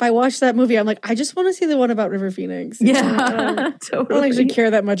day, if I watch that movie, I'm like, I just want to see the one about River Phoenix. Yeah, totally. I don't actually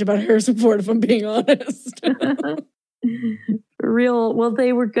care that much about Harrison Ford, if I'm being honest. For real. Well,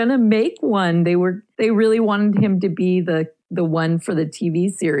 they were gonna make one. They really wanted him to be the one for the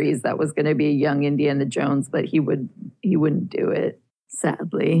TV series that was gonna be a young Indiana Jones, but he wouldn't do it,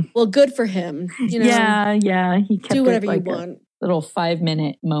 sadly. Well, good for him. You know? Yeah. He kept do whatever like you want. Little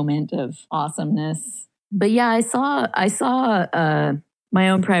 5-minute moment of awesomeness. But yeah, I saw My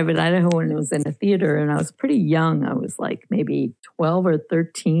Own Private Idaho when it was in a theater, and I was pretty young. I was like maybe 12 or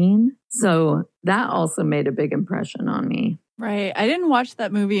 13. So that also made a big impression on me. Right. I didn't watch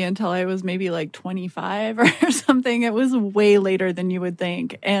that movie until I was maybe like 25 or something. It was way later than you would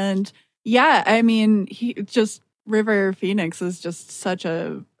think. And yeah, I mean, River Phoenix is just such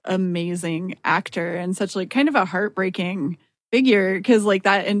a amazing actor and such like kind of a heartbreaking figure, because like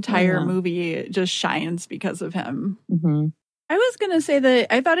that entire movie just shines because of him. Mm-hmm. I was going to say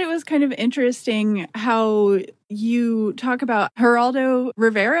that I thought it was kind of interesting how you talk about Geraldo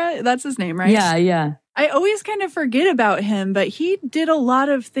Rivera. That's his name, right? Yeah. I always kind of forget about him, but he did a lot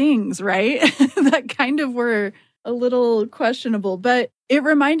of things, right? that kind of were a little questionable. But it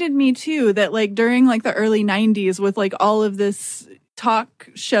reminded me too that like during like the early 90s with like all of this talk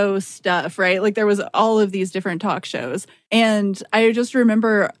show stuff, right? Like there was all of these different talk shows. And I just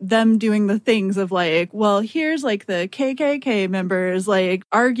remember them doing the things of like, well, here's like the KKK members like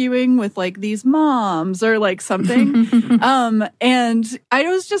arguing with like these moms or like something. And I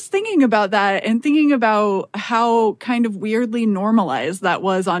was just thinking about that and thinking about how kind of weirdly normalized that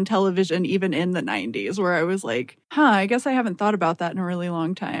was on television, even in the 90s, where I was like, I guess I haven't thought about that in a really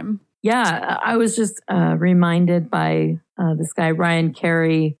long time. Yeah, I was just reminded by this guy, Ryan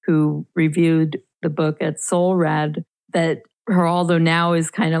Carey, who reviewed the book at Soul Rad, that Geraldo now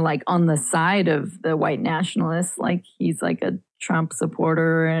is kind of like on the side of the white nationalists. Like he's like a Trump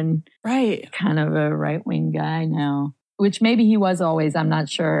supporter and kind of a right-wing guy now, which maybe he was always. I'm not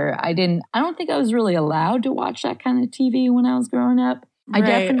sure. I don't think I was really allowed to watch that kind of TV when I was growing up. I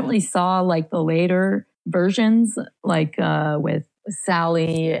definitely saw like the later versions, like with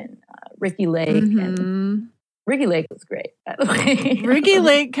Sally and Ricky Lake. And Ricky Lake was great, by the way. Ricky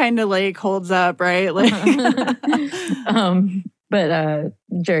Lake kind of like holds up, right? Like, but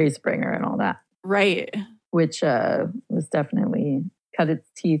Jerry Springer and all that. Right. Which was definitely cut its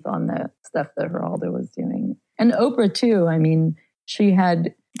teeth on the stuff that Geraldo was doing. And Oprah, too. I mean, she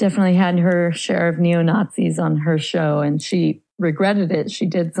had definitely had her share of neo-Nazis on her show, and she regretted it. She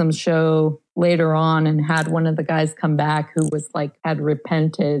did some show later on and had one of the guys come back who was like, had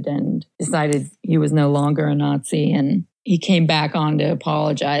repented and decided he was no longer a Nazi. And he came back on to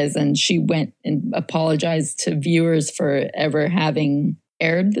apologize, and she went and apologized to viewers for ever having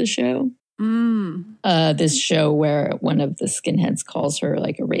aired the show. This show where one of the skinheads calls her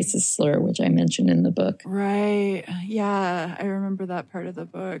like a racist slur, which I mentioned in the book. Right. Yeah, I remember that part of the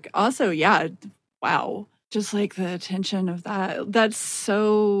book. Also, yeah, wow. Just like the attention of that. That's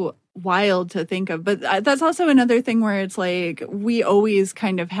so wild to think of. But that's also another thing where it's like we always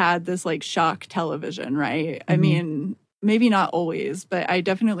kind of had this like shock television, right? I mean, maybe not always, but I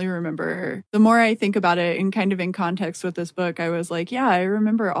definitely remember, the more I think about it and kind of in context with this book, I was like, yeah, I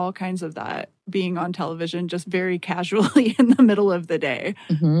remember all kinds of that being on television just very casually in the middle of the day.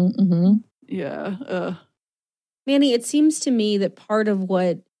 Yeah. Manny, it seems to me that part of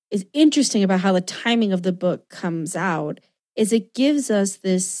what is interesting about how the timing of the book comes out is it gives us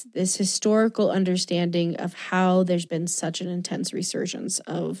this historical understanding of how there's been such an intense resurgence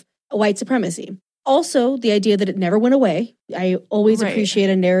of white supremacy. Also, the idea that it never went away. I always appreciate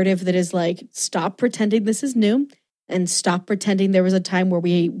a narrative that is like, stop pretending this is new and stop pretending there was a time where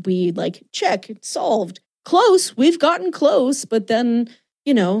we like, check, it's solved. Close, we've gotten close. But then,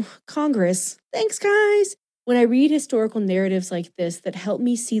 you know, Congress, thanks, guys. When I read historical narratives like this that help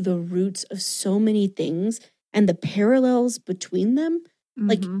me see the roots of so many things and the parallels between them,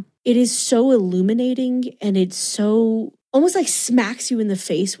 like, it is so illuminating and it's so almost like smacks you in the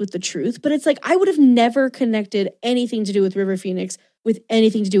face with the truth. But it's like, I would have never connected anything to do with River Phoenix with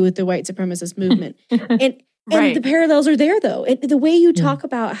anything to do with the white supremacist movement. And the parallels are there, though. And the way you talk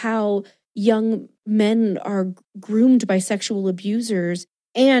about how young men are groomed by sexual abusers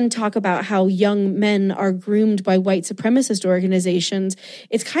and talk about how young men are groomed by white supremacist organizations,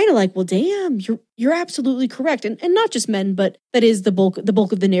 it's kind of like, well, damn, you're absolutely correct. And not just men, but that is the bulk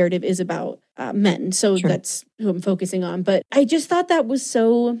of the narrative is about men. So that's who I'm focusing on. But I just thought that was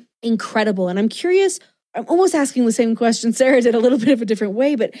so incredible. And I'm curious, I'm almost asking the same question Sarah did a little bit of a different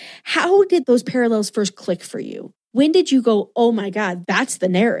way, but how did those parallels first click for you? When did you go, oh my God, that's the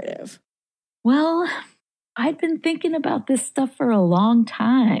narrative? Well, I'd been thinking about this stuff for a long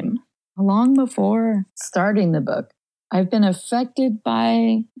time, long before starting the book. I've been affected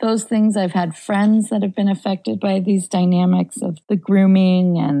by those things. I've had friends that have been affected by these dynamics of the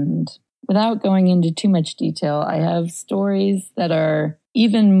grooming. And without going into too much detail, I have stories that are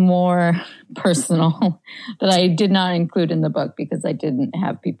even more personal that I did not include in the book because I didn't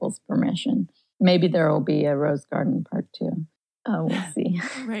have people's permission. Maybe there will be a Rose Garden part 2. We'll see.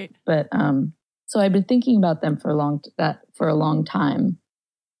 Right. But so I've been thinking about them for a long time.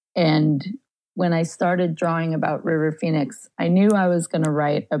 And when I started drawing about River Phoenix, I knew I was going to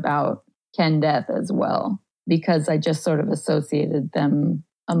write about Ken Death as well, because I just sort of associated them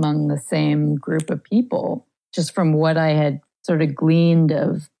among the same group of people, just from what I had sort of gleaned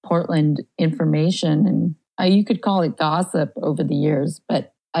of Portland information. And you could call it gossip over the years,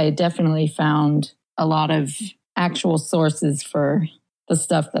 but I definitely found a lot of actual sources for the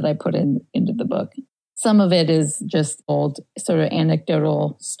stuff that I put into the book. Some of it is just old sort of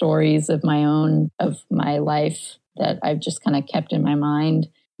anecdotal stories of my life that I've just kind of kept in my mind.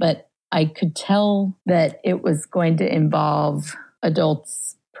 But I could tell that it was going to involve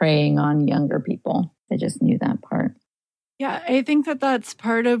adults preying on younger people. I just knew that part. Yeah, I think that that's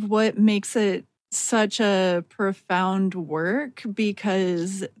part of what makes it such a profound work,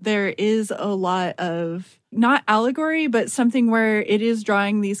 because there is a lot of not allegory, but something where it is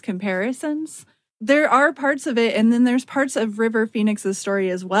drawing these comparisons. There are parts of it, and then there's parts of River Phoenix's story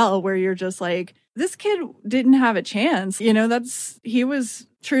as well, where you're just like, this kid didn't have a chance. You know, he was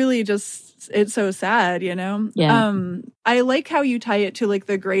truly just, it's so sad, you know? Yeah. I like how you tie it to like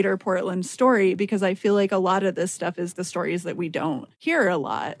the greater Portland story, because I feel like a lot of this stuff is the stories that we don't hear a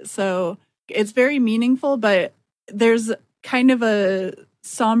lot. So it's very meaningful, but there's kind of a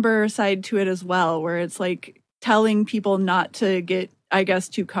somber side to it as well, where it's like telling people not to get, I guess,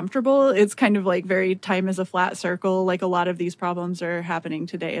 too comfortable. It's kind of like very time is a flat circle. Like a lot of these problems are happening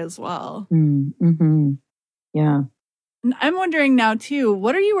today as well. Mm-hmm. Yeah. I'm wondering now, too,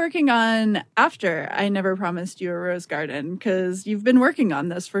 what are you working on after I Never Promised You a Rose Garden? Because you've been working on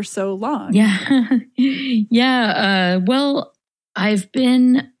this for so long. Yeah. Well, I've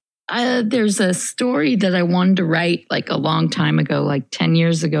been, there's a story that I wanted to write like a long time ago, like 10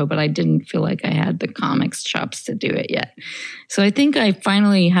 years ago, but I didn't feel like I had the comics chops to do it yet. So I think I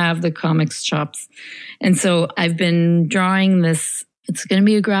finally have the comics chops. And so I've been drawing this, it's going to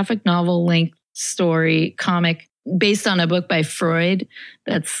be a graphic novel length story comic based on a book by Freud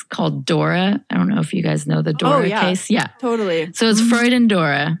that's called Dora. I don't know if you guys know the Dora case. Yeah, totally. So it's Freud and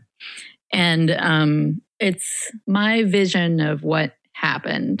Dora. And it's my vision of what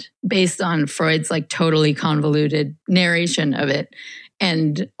happened based on Freud's like totally convoluted narration of it.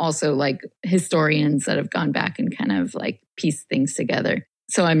 And also like historians that have gone back and kind of like pieced things together.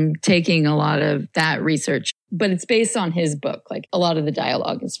 So I'm taking a lot of that research, but it's based on his book. Like a lot of the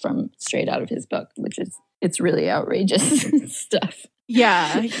dialogue is from straight out of his book, it's really outrageous stuff.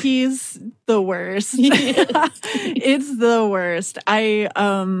 Yeah, he's the worst. It's the worst.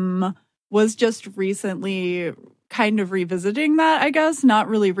 I was just recently kind of revisiting that, I guess, not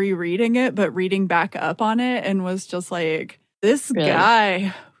really rereading it, but reading back up on it and was just like, this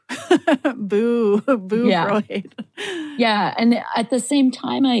guy, boo, Freud. Yeah, and at the same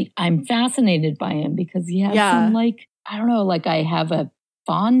time, I'm fascinated by him because he has some like, I don't know, like I have a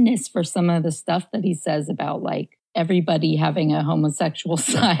fondness for some of the stuff that he says about like everybody having a homosexual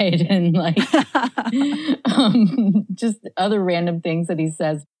side and like just other random things that he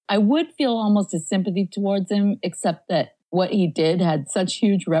says. I would feel almost a sympathy towards him, except that what he did had such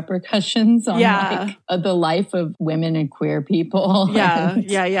huge repercussions on like the life of women and queer people.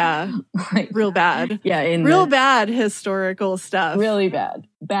 Yeah, like, real bad. Yeah, bad historical stuff. Really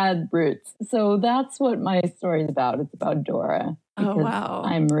bad roots. So that's what my story is about. It's about Dora. Oh, wow.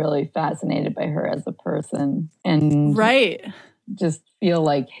 I'm really fascinated by her as a person. And just feel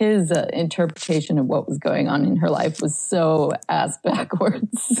like his interpretation of what was going on in her life was so ass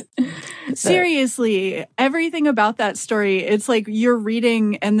backwards. Seriously, everything about that story, it's like you're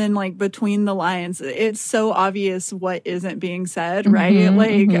reading and then like between the lines, it's so obvious what isn't being said, right?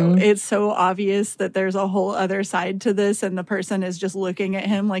 It's so obvious that there's a whole other side to this and the person is just looking at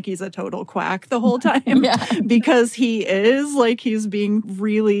him like he's a total quack the whole time because he is like he's being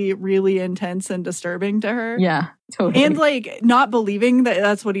really, really intense and disturbing to her. Yeah. Totally. And like not believing that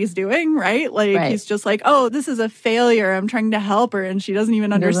that's what he's doing, right? Like he's just like, oh, this is a failure. I'm trying to help her. And she doesn't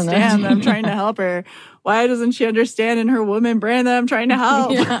even understand that I'm trying to help her. Why doesn't she understand in her woman brand that I'm trying to help?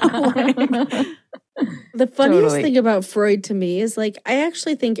 The funniest thing about Freud to me is like, I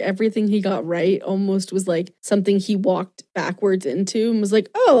actually think everything he got right almost was like something he walked backwards into and was like,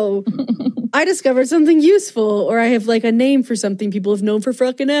 oh, I discovered something useful, or I have like a name for something people have known for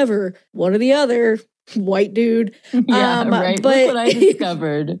fucking ever. One or the other. White dude. Yeah, right. But look what I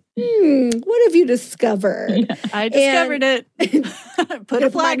discovered. What have you discovered? Yeah. I discovered it. Put a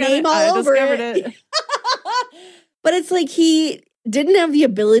flag on it. I discovered it. But it's like he didn't have the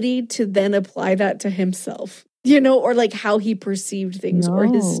ability to then apply that to himself, or like how he perceived things or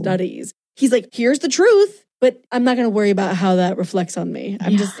his studies. He's like, here's the truth, but I'm not going to worry about how that reflects on me.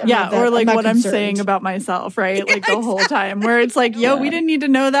 I'm or like what I'm saying about myself, right? Like the whole time where it's like, yo, we didn't need to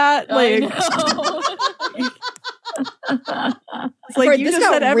know that. Like, it's like you just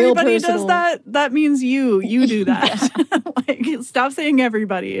said everybody does that. That means you do that. Like, stop saying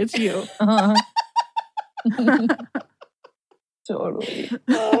everybody. It's you. Totally.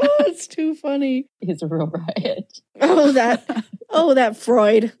 Oh, it's too funny. He's a real riot. Oh, that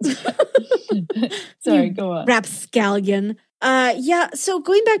Freud. Sorry, go on. Rapscallion. So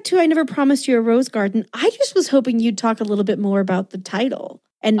going back to I Never Promised You a Rose Garden, I just was hoping you'd talk a little bit more about the title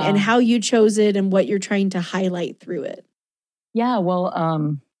and how you chose it and what you're trying to highlight through it. Yeah,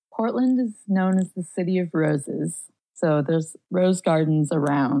 well, Portland is known as the City of Roses. So there's rose gardens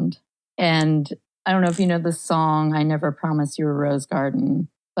around. And I don't know if you know the song, I Never Promised You a Rose Garden,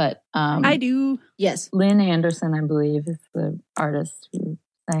 but I do. Yes. Lynn Anderson, I believe, is the artist who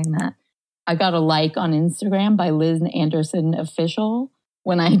sang that. I got a like on Instagram by Lynn Anderson Official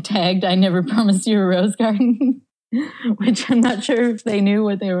when I tagged I Never Promised You a Rose Garden, which I'm not sure if they knew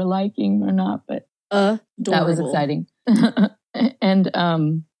what they were liking or not, but adorable. That was exciting.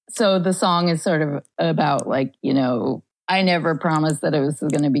 And so the song is sort of about like, I never promised that it was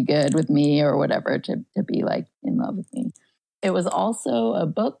going to be good with me or whatever to be like in love with me. It was also a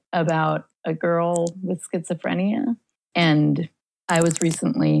book about a girl with schizophrenia. And I was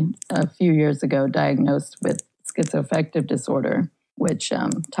recently, a few years ago, diagnosed with schizoaffective disorder, which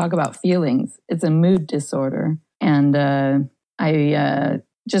talk about feelings. It's a mood disorder. And I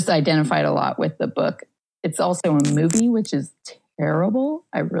just identified a lot with the book It's also a movie, which is terrible.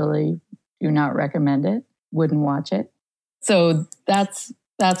 I really do not recommend it. Wouldn't watch it. So that's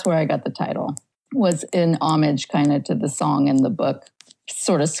where I got the title. Was in homage kind of to the song and the book,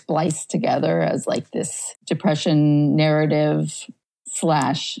 sort of spliced together as like this depression narrative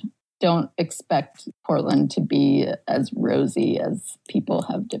 / don't expect Portland to be as rosy as people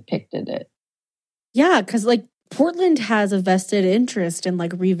have depicted it. Yeah, because like Portland has a vested interest in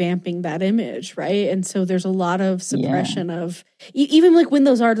like revamping that image, right? And so there's a lot of suppression of, even like when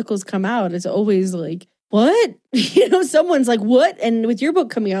those articles come out, it's always like, what? Someone's like, what? And with your book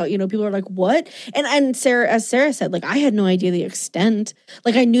coming out, people are like, what? And Sarah, as Sarah said, like, I had no idea the extent.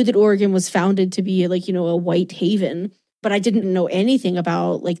 Like, I knew that Oregon was founded to be like, a white haven, but I didn't know anything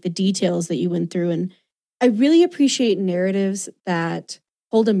about like the details that you went through. And I really appreciate narratives that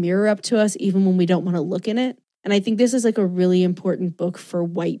hold a mirror up to us, even when we don't want to look in it. And I think this is like a really important book for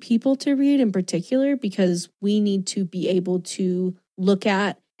white people to read in particular, because we need to be able to look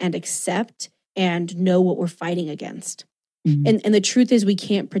at and accept and know what we're fighting against. Mm-hmm. And the truth is, we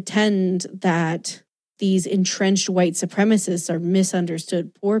can't pretend that these entrenched white supremacists are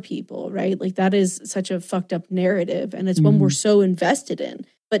misunderstood poor people, right? Like that is such a fucked up narrative, and it's one we're so invested in.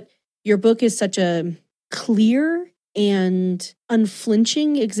 But your book is such a clear and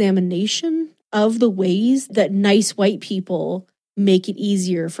unflinching examination of the ways that nice white people make it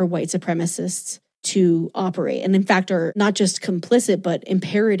easier for white supremacists to operate, and in fact are not just complicit, but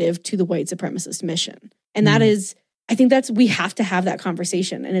imperative to the white supremacist mission. And that is, I think we have to have that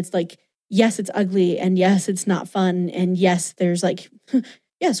conversation. And it's like, yes, it's ugly, and yes, it's not fun, and yes, there's like,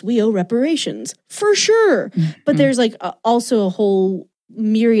 yes, we owe reparations, for sure. But there's like also a whole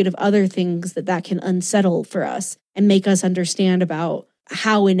myriad of other things that can unsettle for us and make us understand about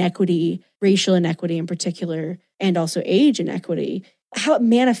how inequity, racial inequity in particular, and also age inequity, how it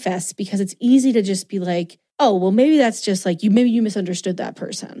manifests, because it's easy to just be like, oh, well, maybe that's just like maybe you misunderstood that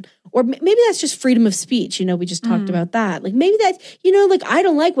person. Or maybe that's just freedom of speech. We just talked about that. Like maybe that, like I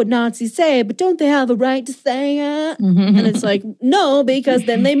don't like what Nazis say, but don't they have a right to say it? And it's like, no, because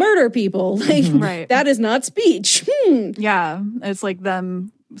then they murder people. Like right. That is not speech. Yeah. It's like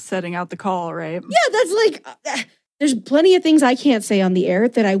them setting out the call, right? Yeah, that's like... There's plenty of things I can't say on the air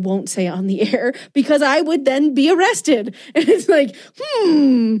that I won't say on the air because I would then be arrested. And it's like,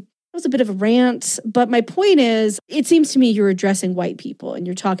 that was a bit of a rant. But my point is, it seems to me you're addressing white people and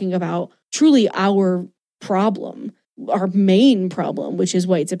you're talking about truly our problem, our main problem, which is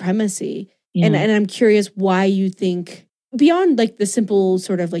white supremacy. Yeah. And I'm curious why you think, beyond like the simple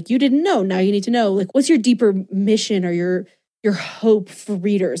sort of like, you didn't know, now you need to know, like what's your deeper mission or your hope for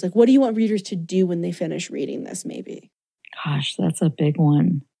readers? Like, what do you want readers to do when they finish reading this, maybe? Gosh, that's a big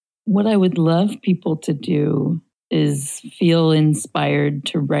one. What I would love people to do is feel inspired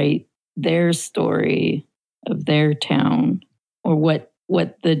to write their story of their town, or what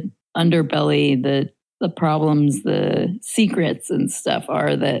the underbelly, the problems, the secrets and stuff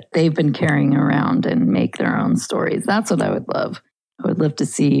are that they've been carrying around, and make their own stories. That's what I would love. I would love to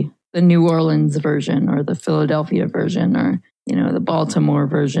see the New Orleans version, or the Philadelphia version, or the Baltimore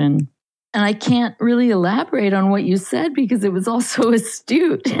version. And I can't really elaborate on what you said because it was all so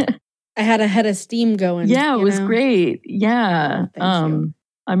astute. I had a head of steam going. Yeah, it was great. Yeah. Thank you.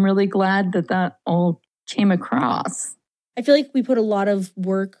 I'm really glad that all came across. I feel like we put a lot of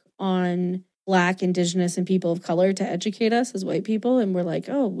work on Black, Indigenous, and people of color to educate us as white people. And we're like,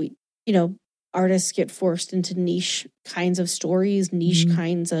 artists get forced into niche kinds of stories, niche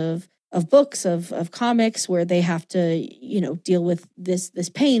kinds of books, of comics, where they have to, deal with this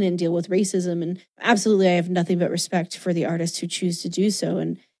pain and deal with racism. And absolutely, I have nothing but respect for the artists who choose to do so.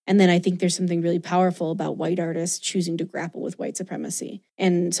 And then I think there's something really powerful about white artists choosing to grapple with white supremacy.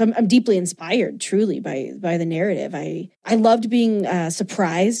 And so I'm deeply inspired, truly, by the narrative. I loved being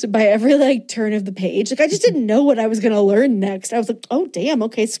surprised by every turn of the page. Like I just didn't know what I was going to learn next. I was like, oh, damn,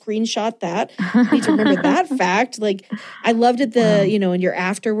 okay, screenshot that. I need to remember that fact. Like I loved it, in your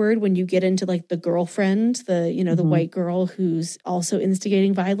afterword when you get into like the girlfriend, the white girl who's also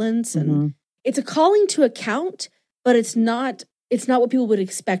instigating violence. And it's a calling to account, but it's not what people would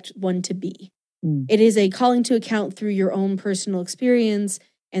expect one to be. It is a calling to account through your own personal experience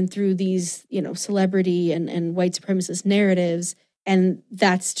and through these, celebrity and white supremacist narratives. And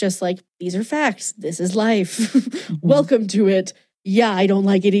that's just like, these are facts. This is life. Welcome to it. Yeah, I don't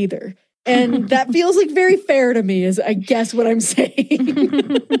like it either. And that feels like very fair to me, is I guess what I'm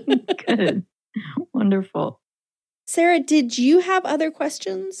saying. Good. Wonderful. Sarah, did you have other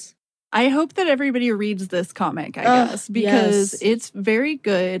questions? I hope that everybody reads this comic, I guess, because it's very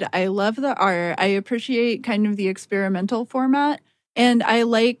good. I love the art. I appreciate kind of the experimental format And I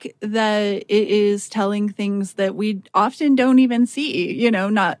like that it is telling things that we often don't even see, you know,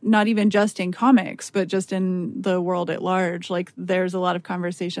 not even just in comics, but just in the world at large. Like there's a lot of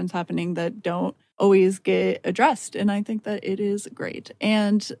conversations happening that don't always get addressed. And I think that it is great.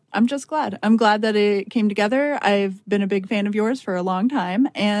 And I'm just glad. I'm glad that it came together. I've been a big fan of yours for a long time.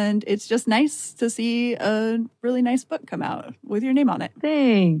 And it's just nice to see a really nice book come out with your name on it.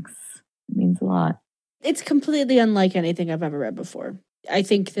 Thanks. It means a lot. It's completely unlike anything I've ever read before. I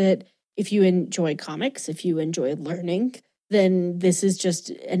think that if you enjoy comics, if you enjoy learning, then this is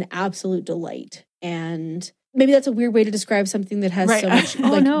just an absolute delight. And maybe that's a weird way to describe something that has so much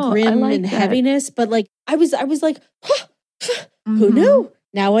grim and heaviness. But like I was like, who knew?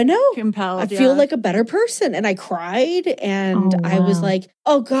 Now I know. Compelled. I feel like a better person. And I cried and I was like,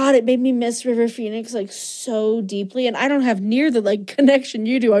 oh God, it made me miss River Phoenix like so deeply. And I don't have near the like connection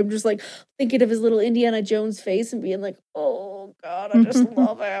you do. I'm just like thinking of his little Indiana Jones face and being like, oh God, I just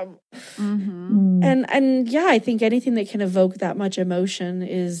love him. And yeah, I think anything that can evoke that much emotion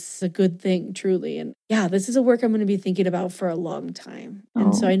is a good thing, truly. And yeah, this is a work I'm going to be thinking about for a long time.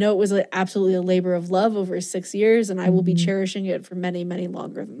 And so I know it was absolutely a labor of love over 6 years, and I will be cherishing it for many, many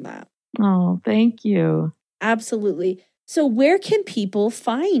longer than that. Oh, thank you. Absolutely. So where can people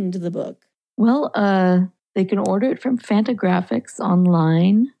find the book? Well, they can order it from Fantagraphics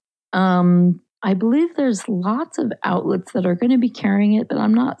online. I believe there's lots of outlets that are going to be carrying it, but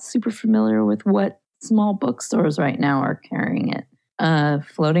I'm not super familiar with what small bookstores right now are carrying it.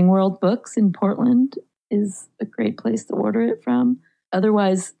 Floating World Books in Portland is a great place to order it from.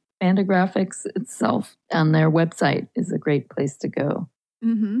 Otherwise, Fantagraphics itself on their website is a great place to go.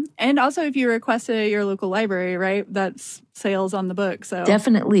 And also, if you request it at your local library, right, that's sales on the book. So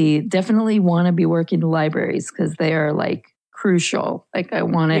definitely want to be working to libraries because they are like crucial. Like I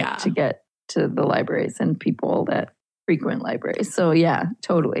want it to get to the libraries and people that frequent libraries. So yeah,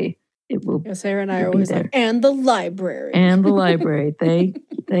 totally. It will. Yeah, Sarah and I are always like, and the library. And the library. Thank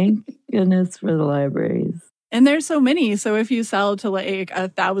goodness for the libraries. And there's so many. So if you sell to like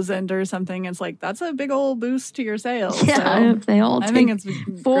 1,000 or something, it's like, that's a big old boost to your sales. Yeah, so if they all take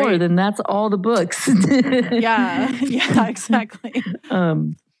 4, great. Then that's all the books. Yeah, exactly.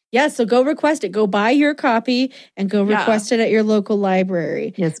 Yeah, so go request it. Go buy your copy and go request it at your local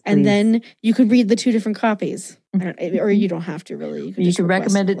library. Yes, please. And then you could read the 2 different copies. Or you don't have to really. You can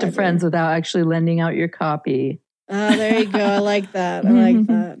recommend it to friends without actually lending out your copy. There you go. I like that. I like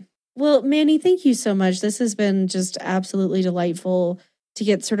that. Well, Manny, thank you so much. This has been just absolutely delightful to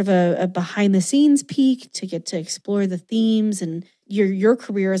get sort of a behind the scenes peek, to get to explore the themes and your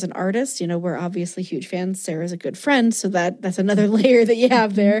career as an artist. You know, we're obviously huge fans. Sarah's a good friend, so that's another layer that you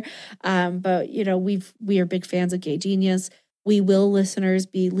have there. But you know, we are big fans of Gay Genius. We will, listeners,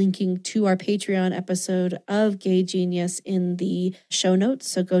 be linking to our Patreon episode of Gay Genius in the show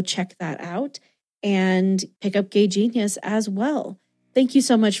notes. So go check that out and pick up Gay Genius as well. Thank you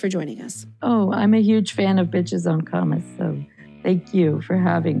so much for joining us. Oh, I'm a huge fan of Bitches on Comics, so thank you for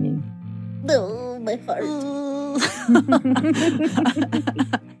having me. Oh, my heart.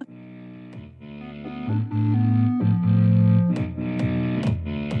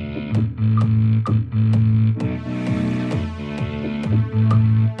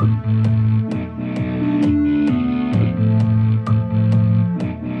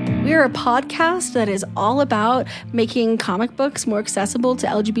 We're a podcast that is all about making comic books more accessible to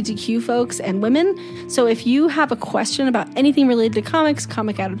LGBTQ folks and women. So if you have a question about anything related to comics,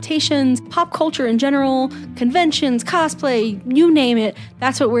 comic adaptations, pop culture in general, conventions, cosplay, you name it,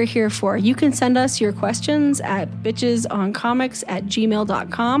 that's what we're here for. You can send us your questions at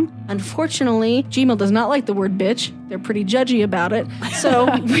bitchesoncomics@gmail.com. Unfortunately, Gmail does not like the word bitch. They're pretty judgy about it.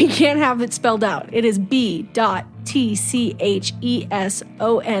 So we can't have it spelled out. It is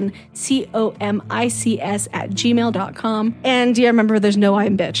b.tchesoncomics@gmail.com. And yeah, remember, there's no I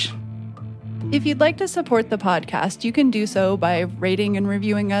in bitch. If you'd like to support the podcast, you can do so by rating and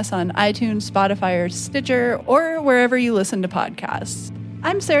reviewing us on iTunes, Spotify, or Stitcher, or wherever you listen to podcasts.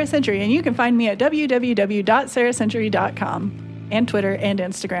 I'm Sarah Century, and you can find me at www.sarahcentury.com and Twitter and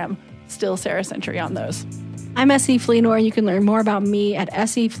Instagram. Still Sarah Century on those. I'm S.E. Fleenor. You can learn more about me at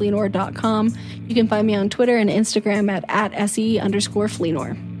sefleenor.com. You can find me on Twitter and Instagram at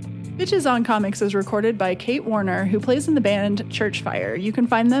 @SE_Fleenor. Bitches on Comics is recorded by Kate Warner, who plays in the band Churchfire. You can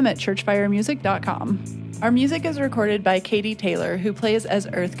find them at churchfiremusic.com. Our music is recorded by Katie Taylor, who plays as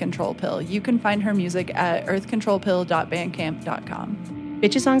Earth Control Pill. You can find her music at earthcontrolpill.bandcamp.com.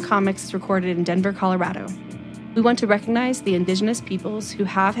 Bitches on Comics is recorded in Denver, Colorado. We want to recognize the indigenous peoples who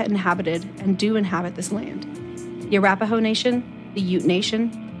have inhabited and do inhabit this land. The Arapaho Nation, the Ute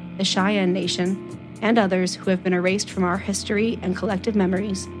Nation, the Cheyenne Nation, and others who have been erased from our history and collective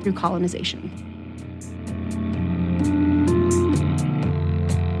memories through colonization.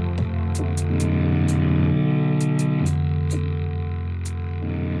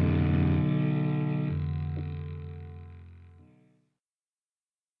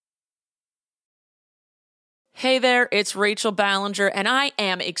 Hey there, it's Rachel Ballinger, and I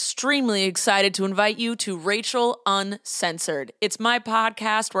am extremely excited to invite you to Rachel Uncensored. It's my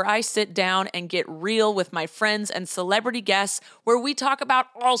podcast where I sit down and get real with my friends and celebrity guests, where we talk about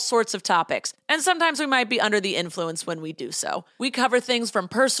all sorts of topics. And sometimes we might be under the influence when we do so. We cover things from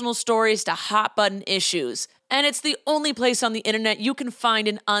personal stories to hot button issues. And it's the only place on the internet you can find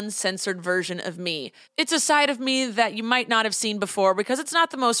an uncensored version of me. It's a side of me that you might not have seen before because it's not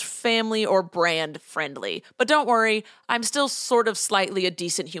the most family or brand friendly. But don't worry, I'm still sort of slightly a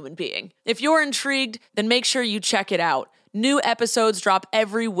decent human being. If you're intrigued, then make sure you check it out. New episodes drop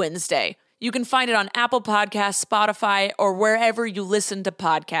every Wednesday. You can find it on Apple Podcasts, Spotify, or wherever you listen to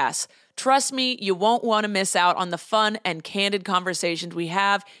podcasts. Trust me, you won't want to miss out on the fun and candid conversations we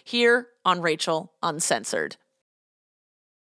have here on Rachel Uncensored.